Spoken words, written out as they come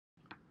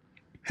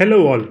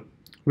Hello all,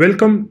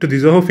 welcome to the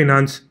Zoho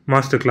Finance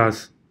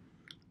Masterclass.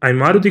 I'm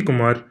Maruti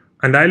Kumar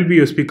and I'll be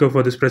your speaker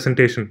for this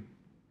presentation.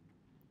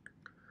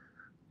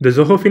 The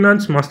Zoho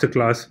Finance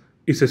Masterclass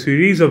is a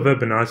series of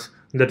webinars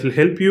that will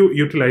help you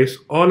utilize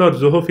all our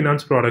Zoho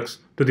Finance products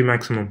to the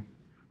maximum.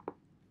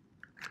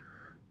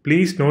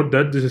 Please note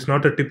that this is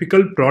not a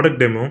typical product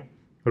demo,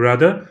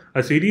 rather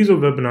a series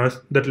of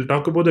webinars that will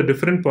talk about the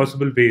different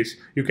possible ways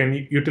you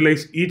can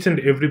utilize each and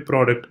every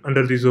product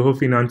under the Zoho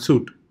Finance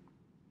suite.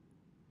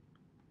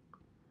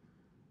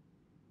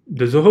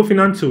 The Zoho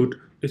Finance suite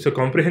is a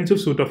comprehensive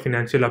suite of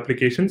financial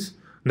applications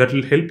that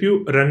will help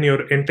you run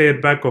your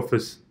entire back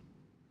office.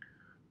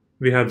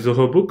 We have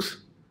Zoho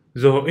Books,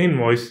 Zoho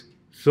Invoice,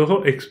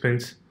 Zoho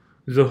Expense,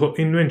 Zoho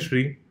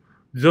Inventory,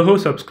 Zoho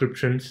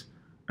Subscriptions,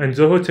 and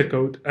Zoho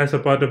Checkout as a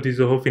part of the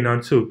Zoho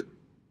Finance suite.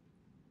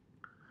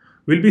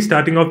 We'll be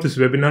starting off this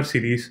webinar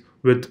series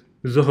with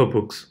Zoho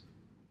Books.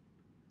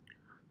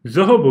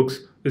 Zoho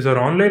Books is our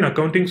online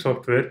accounting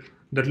software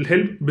that will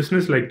help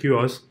business like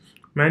yours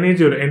manage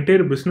your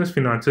entire business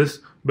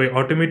finances by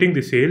automating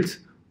the sales,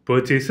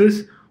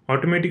 purchases,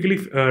 automatically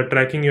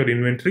tracking your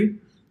inventory,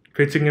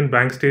 fetching in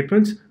bank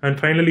statements, and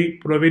finally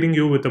providing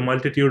you with a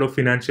multitude of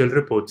financial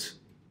reports.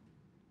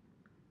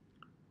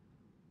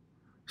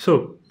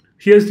 So,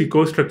 here's the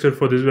course structure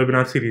for this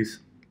webinar series.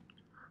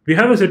 We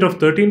have a set of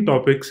 13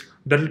 topics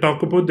that will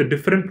talk about the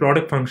different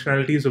product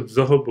functionalities of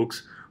Zoho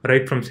Books,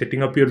 right from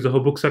setting up your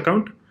Zoho Books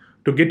account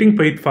to getting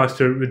paid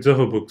faster with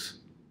Zoho Books.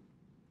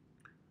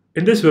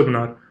 In this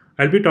webinar,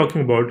 I'll be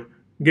talking about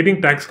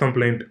getting tax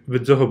compliant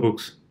with Zoho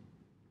Books.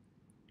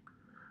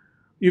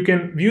 You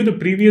can view the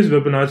previous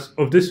webinars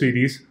of this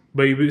series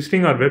by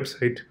visiting our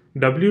website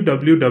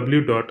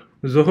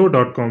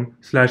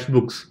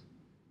www.zoho.com/books.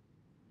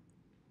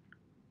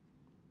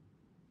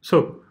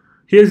 So,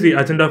 here's the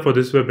agenda for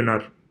this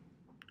webinar.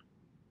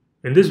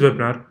 In this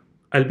webinar,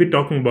 I'll be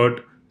talking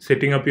about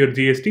setting up your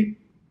GST,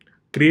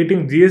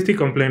 creating GST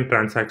compliant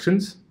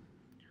transactions,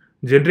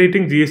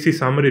 generating GST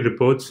summary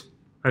reports,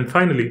 and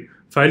finally,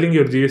 filing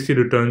your GST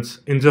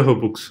returns in Zoho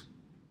Books.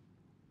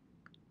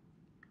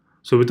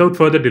 So without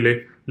further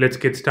delay, let's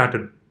get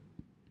started.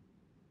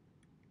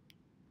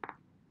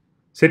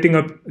 Setting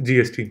up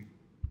GST.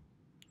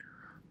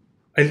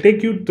 I'll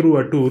take you through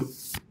a tour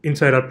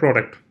inside our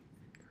product.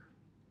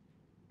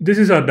 This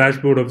is our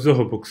dashboard of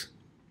Zoho Books.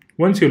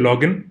 Once you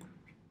log in,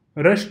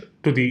 rush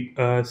to the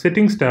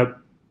Settings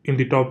tab in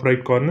the top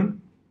right corner.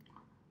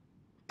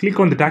 Click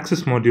on the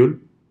Taxes module.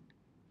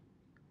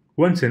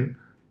 Once in,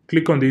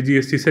 click on the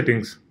GST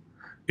settings.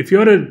 If you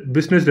are a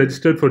business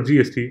registered for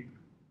GST,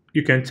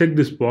 you can check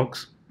this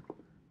box,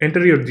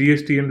 enter your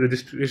GST and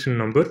registration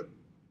number,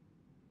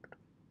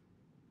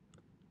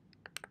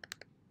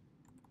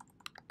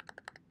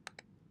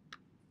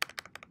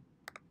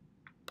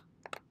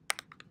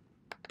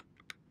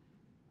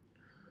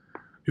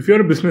 if you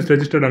are a business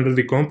registered under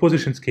the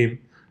composition scheme,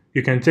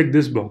 you can check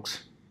this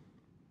box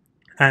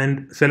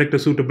and select a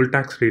suitable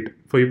tax rate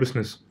for your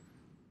business.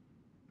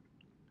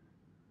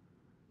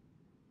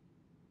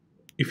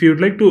 If you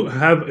would like to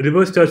have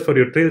reverse charge for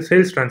your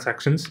sales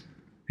transactions,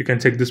 you can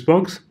check this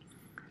box.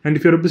 And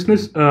if you're a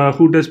business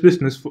who does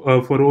business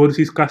for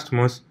overseas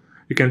customers,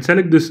 you can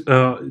select this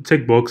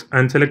checkbox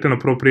and select an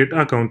appropriate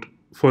account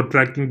for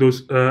tracking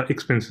those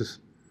expenses.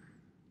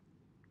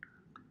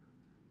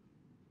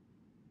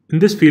 In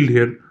this field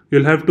here,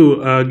 you'll have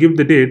to give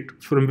the date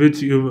from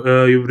which you've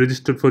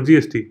registered for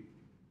GST.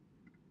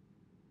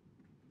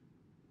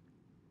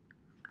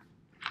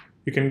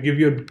 You can give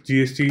your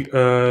GST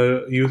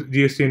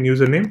and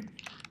username,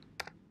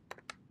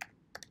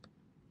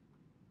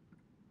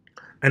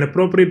 an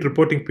appropriate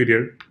reporting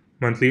period,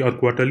 monthly or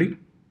quarterly,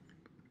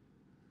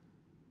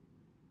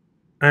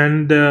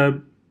 and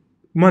the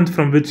month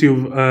from which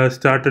you've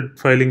started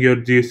filing your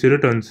GST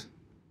returns,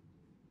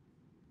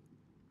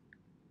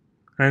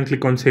 and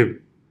click on Save.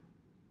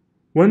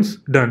 Once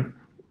done,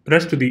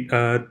 rush to the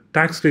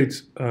Tax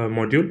Rates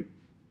module.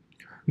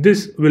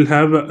 This will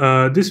have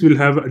a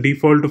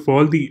default of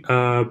all the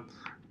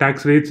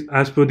tax rates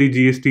as per the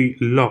GST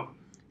law.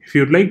 If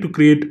you'd like to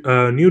create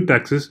new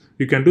taxes,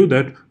 you can do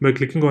that by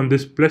clicking on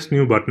this plus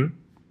new button.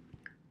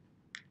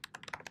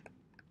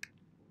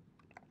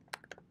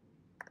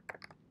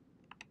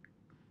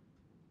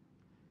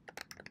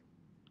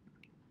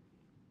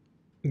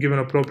 Give an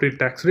appropriate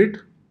tax rate,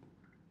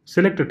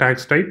 select a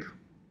tax type,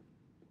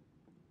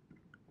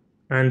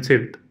 and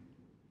save it.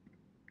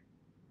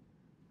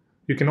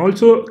 You can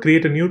also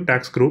create a new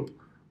tax group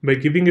by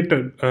giving it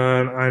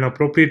an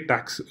appropriate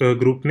tax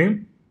group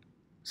name,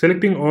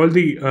 selecting all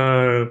the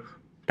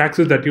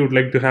taxes that you would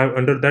like to have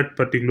under that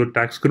particular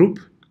tax group,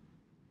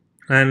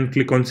 and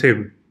click on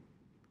Save.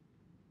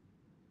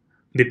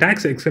 The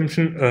tax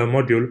exemption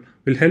module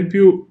will help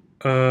you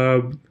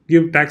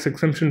give tax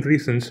exemption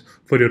reasons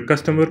for your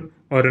customer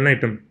or an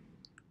item.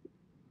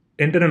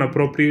 Enter an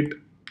appropriate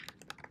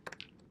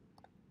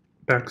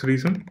tax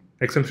reason,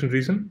 exemption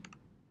reason.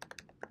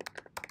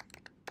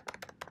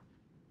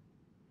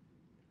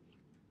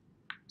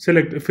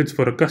 Select if it's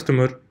for a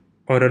customer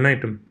or an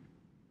item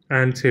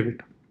and save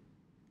it.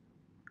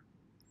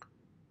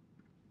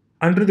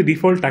 Under the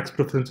default tax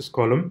preferences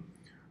column,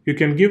 you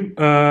can give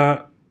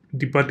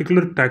the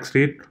particular tax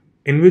rate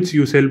in which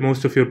you sell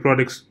most of your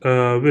products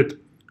with.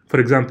 For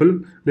example,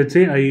 let's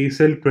say I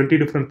sell 20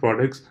 different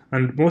products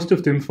and most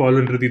of them fall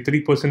under the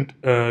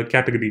 3%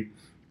 category.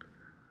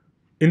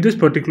 In this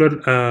particular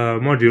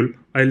module,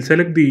 I'll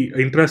select the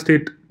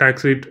intrastate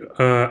tax rate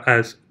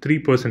as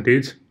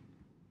 3%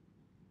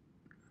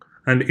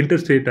 and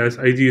interstate as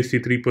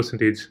IGST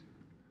 3%,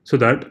 so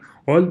that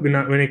when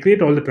I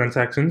create all the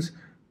transactions,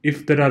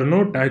 if there are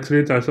no tax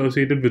rates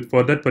associated with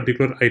for that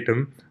particular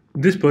item,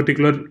 this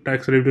particular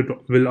tax rate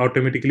will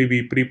automatically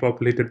be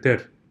pre-populated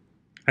there.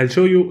 I'll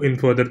show you in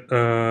further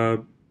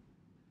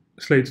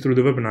slides through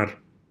the webinar.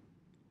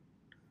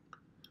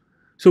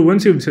 So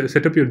once you've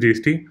set up your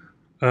GST,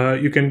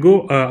 you can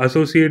go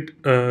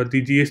associate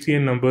the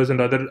GSTN numbers and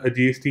other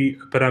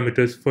GST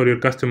parameters for your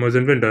customers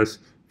and vendors.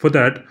 For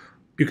that,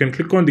 you can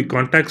click on the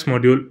contacts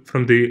module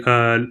from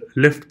the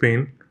left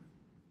pane.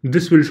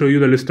 This will show you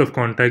the list of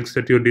contacts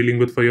that you're dealing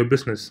with for your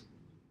business.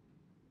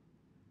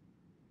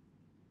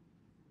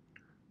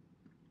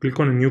 Click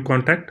on a new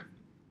contact.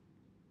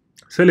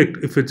 Select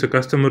if it's a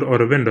customer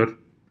or a vendor.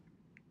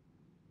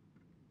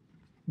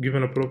 Give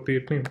an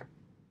appropriate name.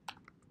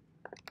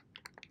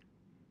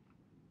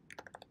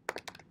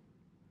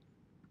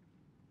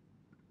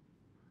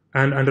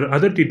 And under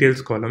other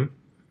details column,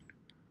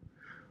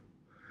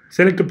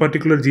 select a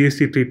particular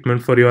GST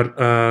treatment for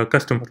your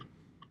customer.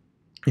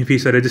 If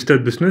he's a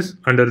registered business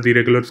under the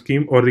regular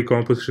scheme or the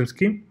composition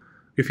scheme,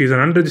 if he's an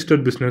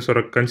unregistered business or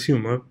a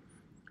consumer,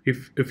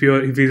 if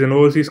he's an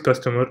overseas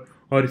customer,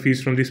 or if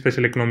he's from the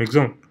special economic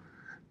zone.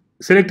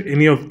 Select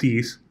any of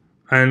these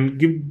and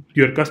give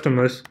your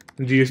customers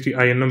GST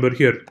IN number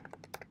here.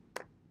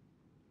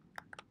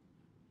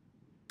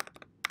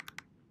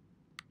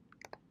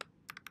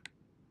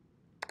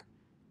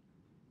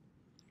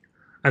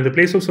 And the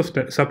place of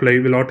supply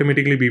will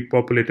automatically be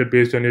populated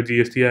based on your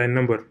GST IN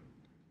number.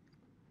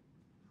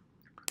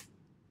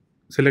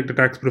 Select a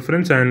tax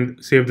preference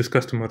and save this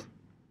customer.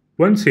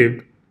 Once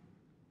saved,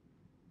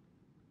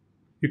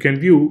 you can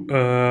view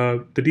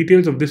the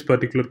details of this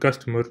particular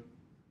customer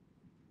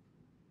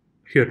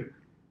here.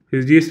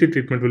 His GST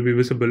treatment will be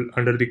visible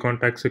under the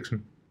contact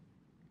section.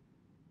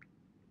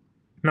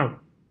 Now,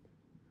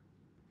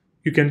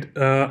 you can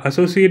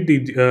associate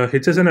the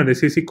HSN and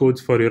SAC codes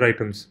for your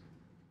items.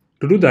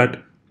 To do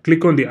that,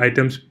 click on the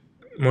items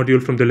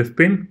module from the left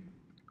pane,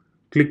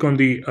 click on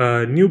the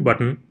new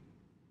button,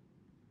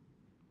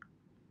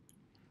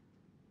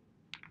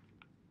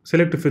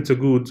 select if it's a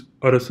goods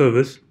or a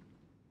service,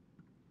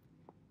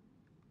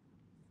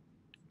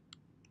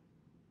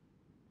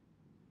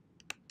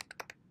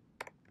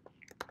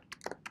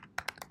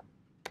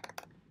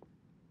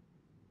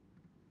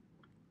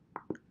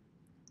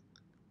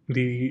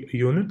 the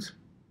units,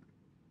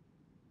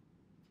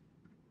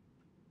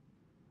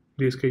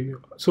 the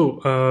SKU. So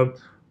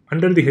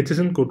under the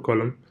HSN code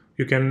column,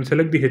 you can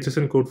select the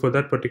HSN code for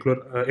that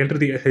particular, enter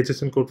the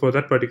HSN code for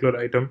that particular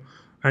item,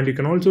 and you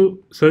can also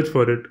search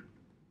for it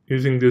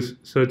using this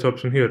search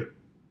option here.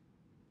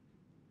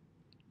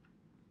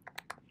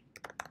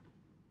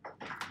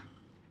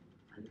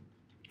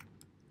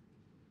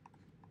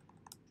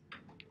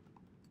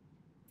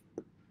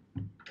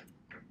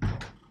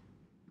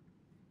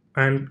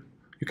 And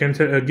you can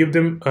give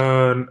them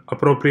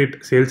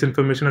appropriate sales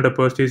information and a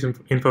purchase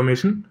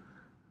information.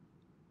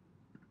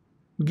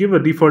 Give a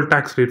default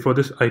tax rate for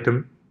this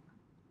item.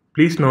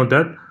 Please note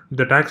that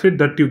the tax rate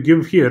that you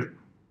give here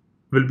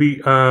will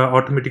be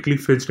automatically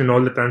fetched in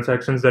all the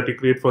transactions that you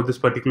create for this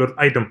particular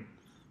item.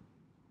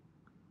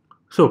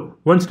 So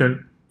once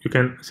done, you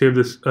can save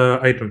this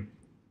item.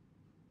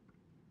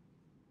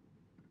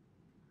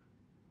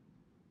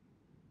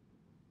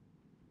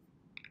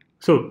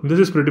 So this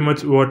is pretty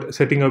much what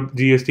setting up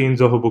GST in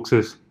Zoho Books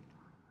is.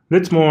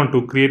 Let's move on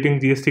to creating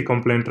GST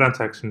compliant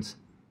transactions.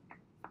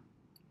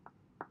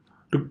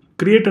 To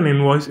create an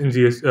invoice in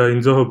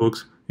Zoho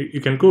Books,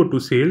 you can go to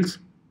Sales,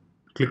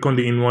 click on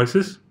the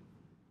Invoices.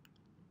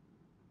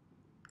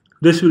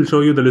 This will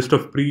show you the list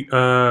of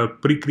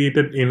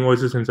pre-created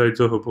invoices inside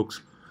Zoho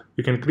Books.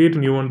 You can create a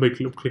new one by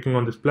clicking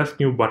on this plus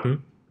new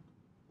button,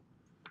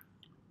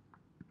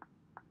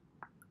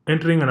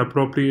 entering an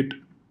appropriate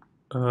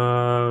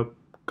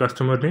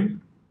customer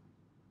name.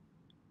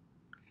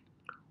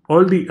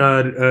 All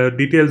the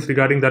details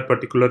regarding that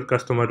particular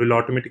customer will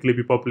automatically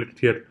be populated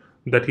here.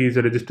 That he is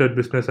a registered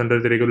business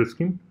under the regular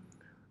scheme,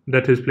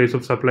 that his place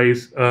of supply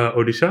is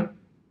Odisha,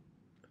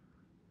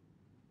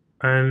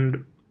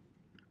 and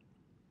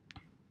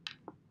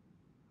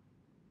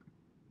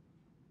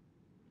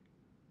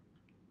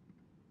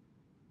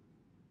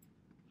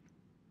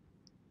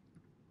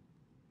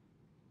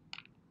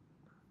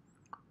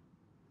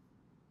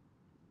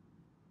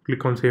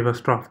click on Save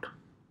as Draft.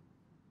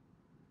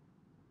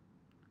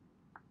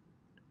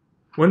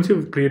 Once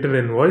you've created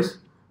an invoice,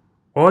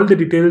 all the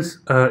details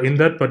in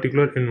that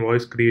particular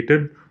invoice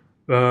created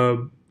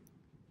will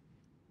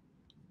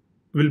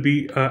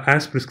be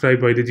as prescribed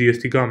by the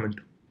GST government.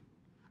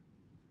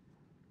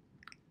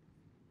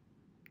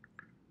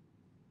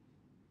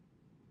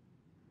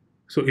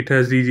 So it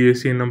has the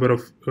GST number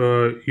of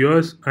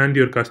yours and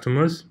your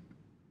customers,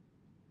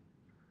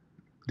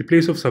 the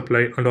place of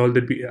supply and all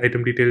the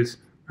item details,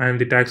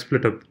 and the tax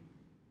split up.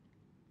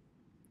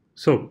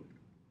 So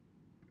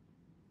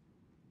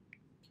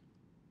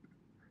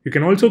you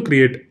can also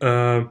create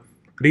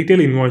retail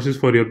invoices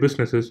for your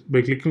businesses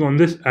by clicking on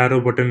this arrow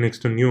button next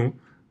to new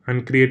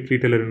and create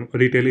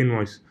retail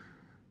invoice.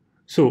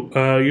 So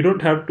you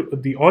don't have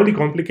to all the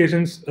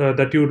complications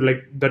that you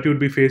would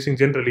be facing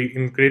generally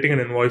in creating an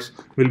invoice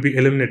will be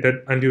eliminated,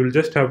 and you will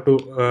just have to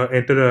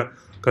enter a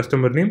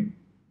customer name,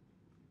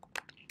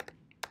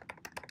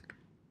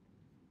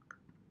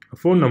 a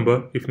phone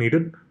number if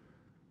needed,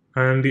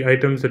 and the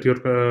items that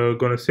you're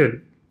gonna sell,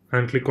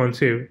 and click on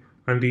save,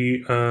 and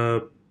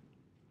the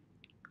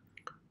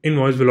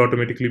invoice will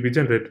automatically be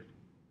generated.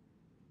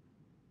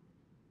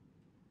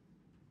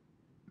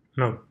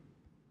 Now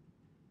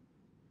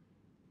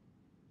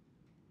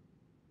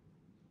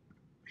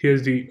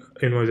here's the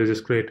invoice I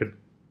just created.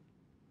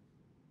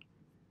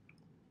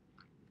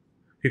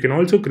 You can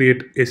also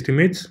create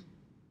estimates,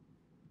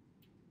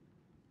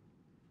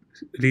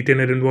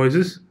 retainer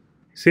invoices,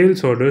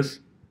 sales orders,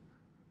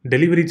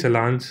 delivery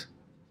challans,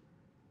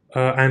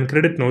 and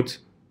credit notes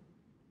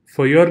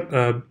for your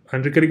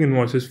and recurring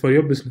invoices for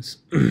your business.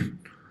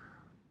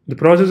 The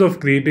process of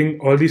creating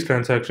all these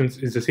transactions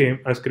is the same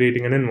as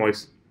creating an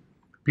invoice.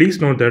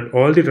 Please note that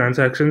all the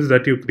transactions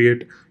that you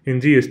create in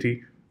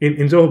GST in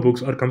Zoho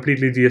Books are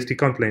completely GST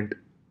compliant.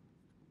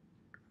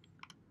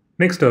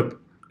 Next up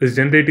is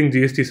generating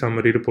GST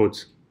summary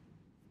reports.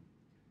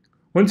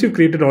 Once you've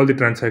created all the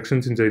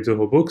transactions inside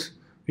Zoho Books,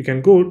 you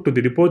can go to the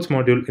reports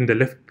module in the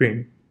left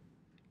pane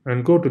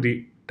and go to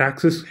the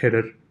taxes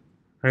header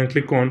and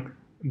click on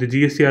the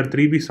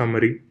GSTR-3B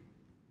summary.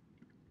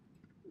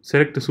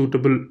 Select a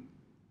suitable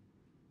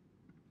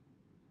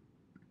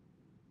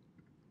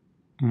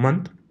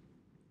month,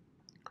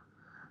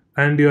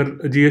 and your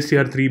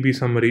GSTR-3B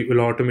summary will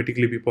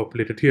automatically be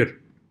populated here.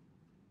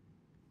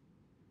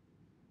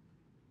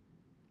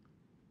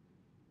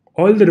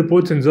 All the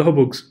reports in Zoho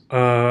Books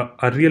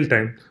are real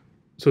time,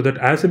 so that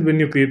as and when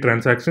you create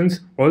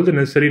transactions, all the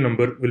necessary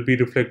number will be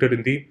reflected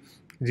in the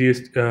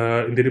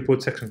in the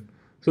report section.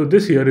 So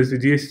this here is the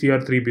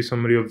GSTR-3B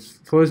summary of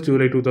 1st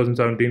July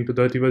 2017 to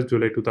 31st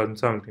July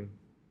 2017.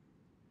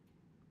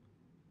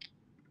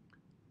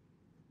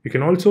 You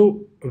can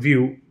also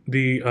view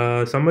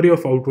the summary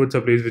of outward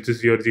supplies, which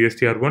is your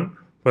GSTR-1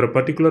 for a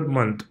particular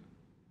month.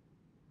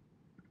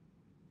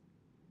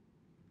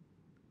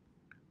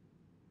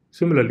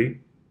 Similarly,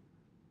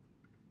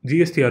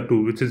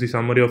 GSTR-2, which is the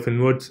summary of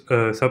inward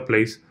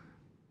supplies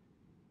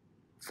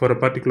for a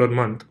particular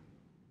month.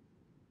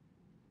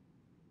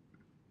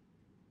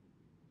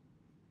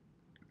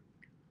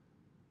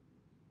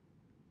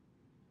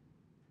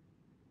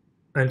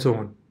 And so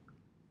on.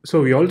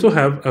 So we also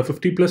have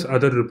 50 plus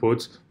other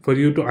reports for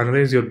you to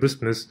analyze your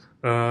business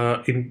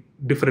in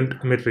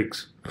different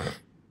metrics.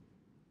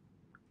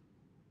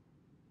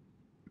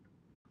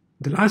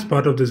 The last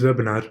part of this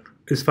webinar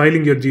is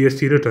filing your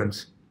GST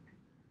returns.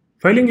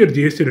 Filing your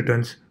GST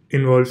returns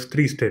involves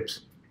 3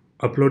 steps: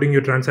 uploading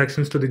your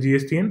transactions to the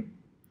GSTN,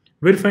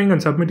 verifying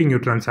and submitting your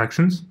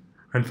transactions,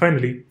 and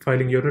finally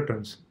filing your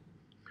returns.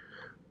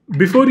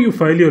 Before you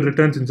file your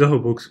returns in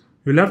Zoho Books,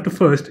 you'll have to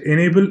first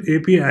enable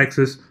API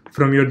access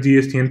from your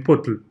GSTN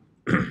portal.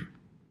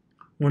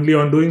 Only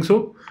on doing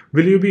so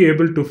will you be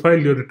able to file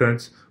your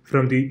returns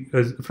from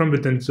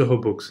within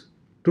Zoho Books.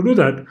 To do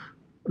that,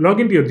 log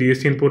into your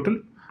GSTN portal,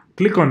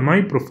 click on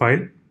My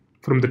Profile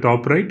from the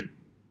top right,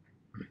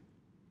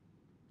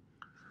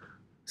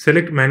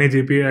 select Manage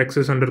API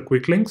Access under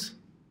Quick Links,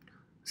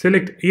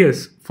 select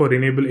Yes for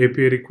Enable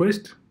API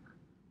Request,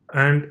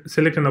 and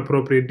select an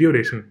appropriate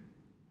duration.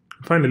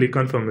 Finally,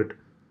 confirm it.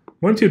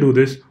 Once you do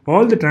this,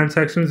 all the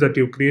transactions that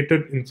you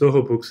created in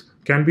Zoho Books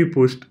can be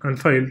pushed and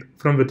filed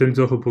from within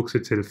Zoho Books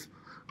itself.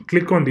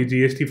 Click on the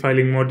GST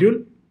filing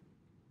module,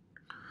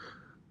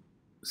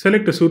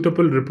 select a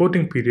suitable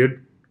reporting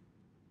period,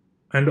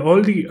 and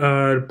all the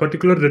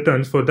particular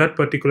returns for that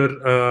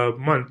particular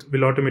month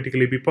will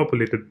automatically be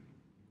populated.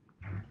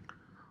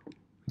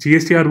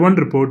 GSTR-1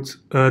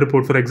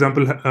 report, for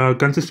example,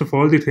 consists of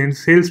all the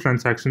sales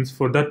transactions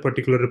for that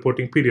particular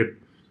reporting period.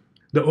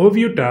 The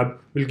Overview tab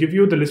will give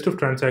you the list of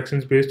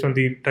transactions based on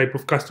the type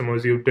of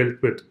customers you've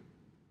dealt with.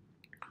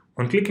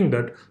 On clicking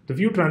that, the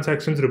View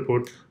Transactions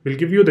report will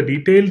give you the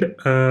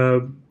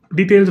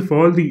details of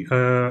all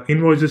the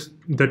invoices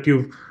that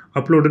you've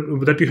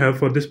uploaded, that you have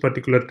for this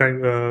particular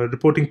time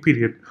reporting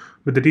period,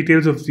 with the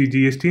details of the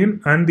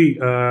GSTN and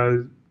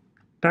the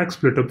tax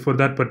split up for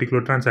that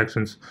particular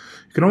transactions.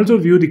 You can also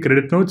view the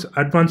credit notes,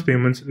 advance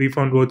payments,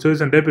 refund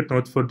vouchers, and debit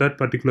notes for that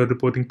particular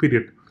reporting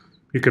period.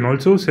 You can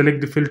also select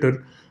the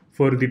filter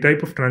for the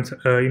type of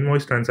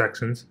invoice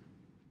transactions.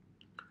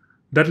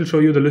 That will show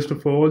you the list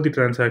of all the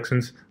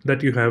transactions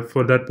that you have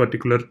for that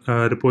particular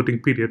reporting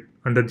period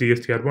under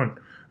GSTR-1.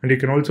 And you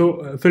can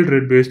also filter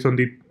it based on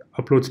the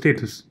upload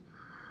status.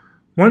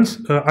 Once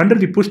under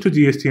the Push to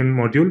GSTN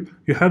module,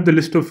 you have the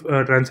list of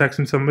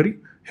transaction summary,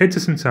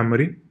 HSN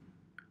summary,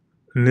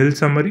 nil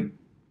summary,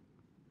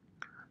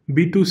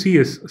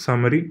 B2CS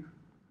summary,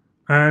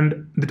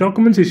 and the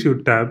documents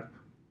issued tab.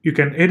 You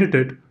can edit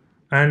it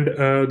and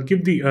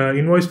give the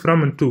invoice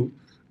from and to,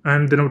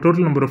 and the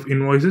total number of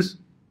invoices,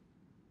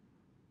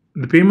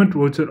 the payment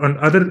voucher, and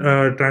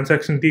other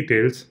transaction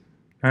details,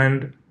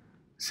 and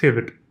save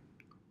it.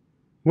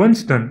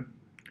 Once done,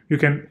 you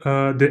can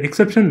the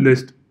exception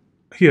list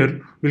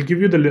here will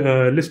give you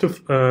the list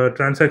of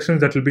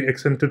transactions that will be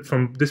exempted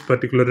from this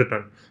particular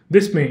return.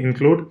 This may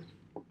include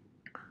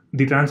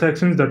the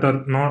transactions that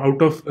are not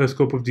out of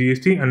scope of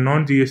GST and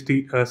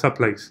non-GST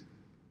supplies.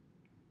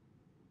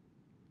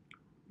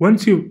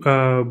 Once you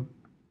have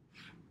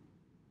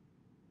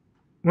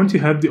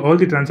all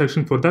the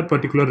transactions for that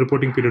particular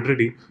reporting period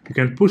ready, you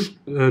can push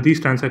these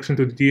transactions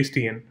to the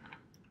GSTN.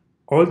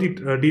 All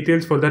the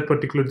details for that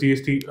particular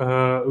GST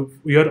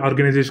your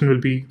organization will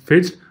be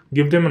fetched,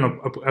 give them an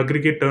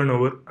aggregate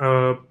turnover,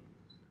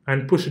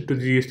 and push it to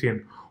the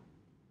GSTN.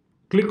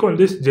 Click on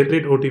this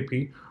generate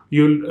OTP.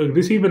 You'll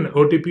receive an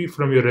OTP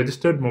from your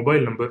registered mobile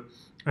number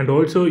and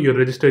also your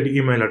registered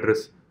email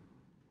address.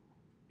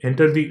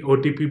 Enter the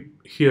OTP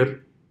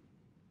here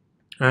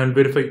and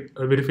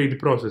verify the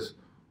process.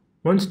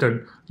 Once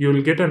done, you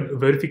will get a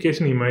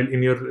verification email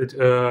in your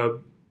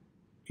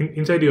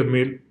inside your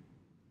mail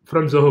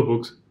from Zoho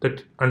Books,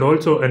 and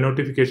also a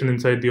notification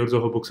inside your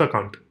Zoho Books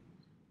account.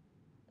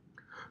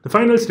 The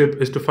final step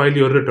is to file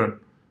your return.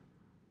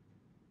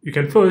 You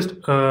can first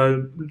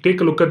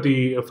take a look at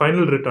the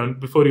final return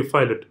before you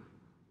file it.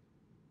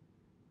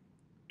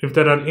 If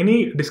there are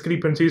any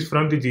discrepancies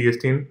from the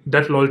GST,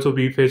 that will also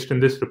be fetched in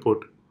this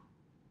report.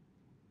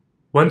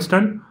 Once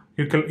done,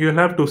 you'll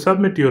have to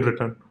submit your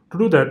return. To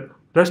do that,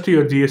 rush to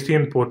your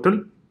GSTN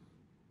portal,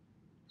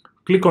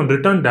 click on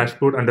Return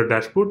Dashboard under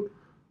Dashboard,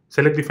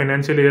 select the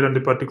financial year and the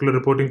particular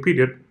reporting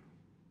period,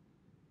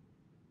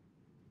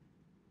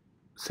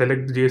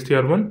 select the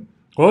GSTR-1.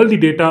 All the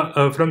data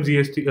from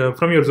your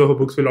Zoho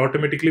Books will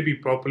automatically be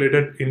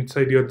populated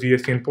inside your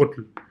GSTN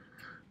portal.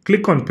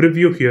 Click on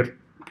Preview here.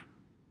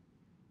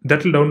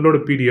 That will download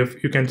a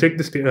PDF. You can check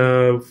this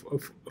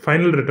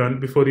final return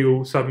before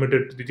you submit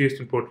it to the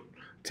GSTN portal.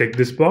 Check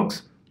this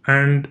box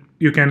and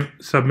you can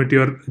submit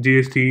your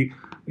GST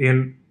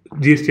in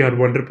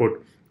GSTR-1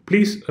 report.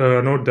 Please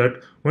note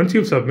that once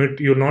you submit,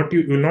 you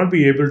will not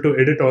be able to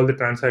edit all the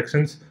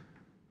transactions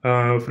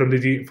for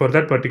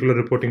that particular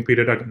reporting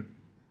period again.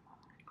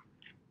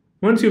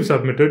 Once you've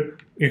submitted,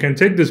 you can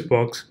check this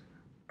box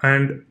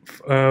and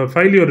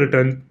file your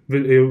return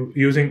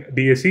using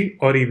DSE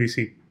or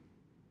EBC.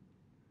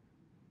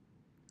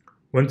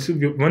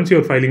 Once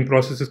your filing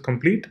process is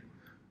complete,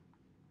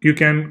 you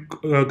can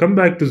come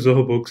back to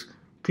Zoho Books,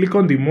 click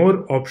on the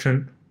More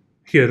option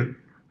here,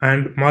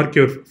 and mark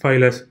your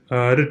return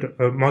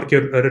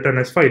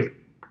as filed.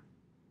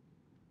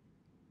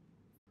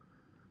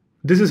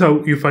 This is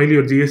how you file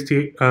your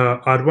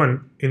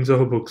GSTR-1 in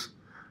Zoho Books.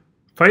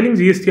 Filing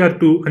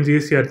GSTR-2 and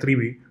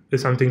GSTR-3B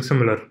is something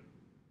similar.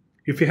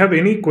 If you have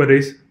any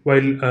queries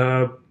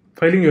while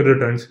filing your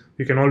returns,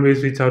 you can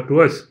always reach out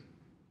to us.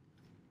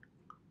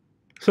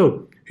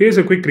 So, here's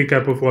a quick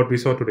recap of what we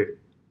saw today.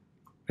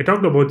 I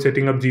talked about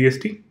setting up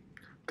GST,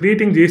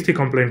 creating GST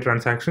compliant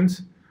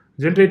transactions,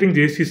 generating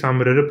GST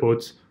summary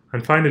reports,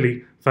 and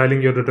finally,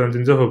 filing your returns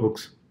in Zoho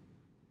Books.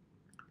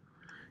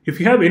 If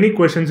you have any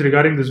questions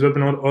regarding this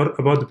webinar or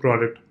about the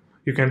product,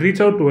 you can reach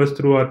out to us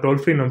through our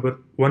toll-free number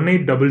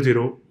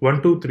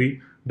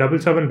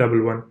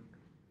 1800-123-7711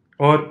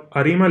 or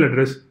our email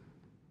address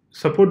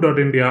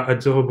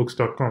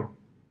support.india@zohobooks.com.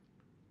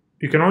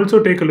 You can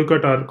also take a look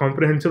at our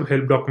comprehensive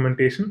help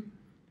documentation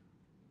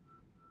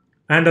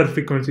and our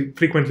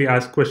frequently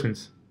asked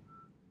questions.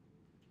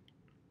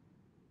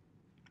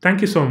 Thank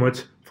you so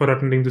much for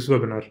attending this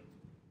webinar.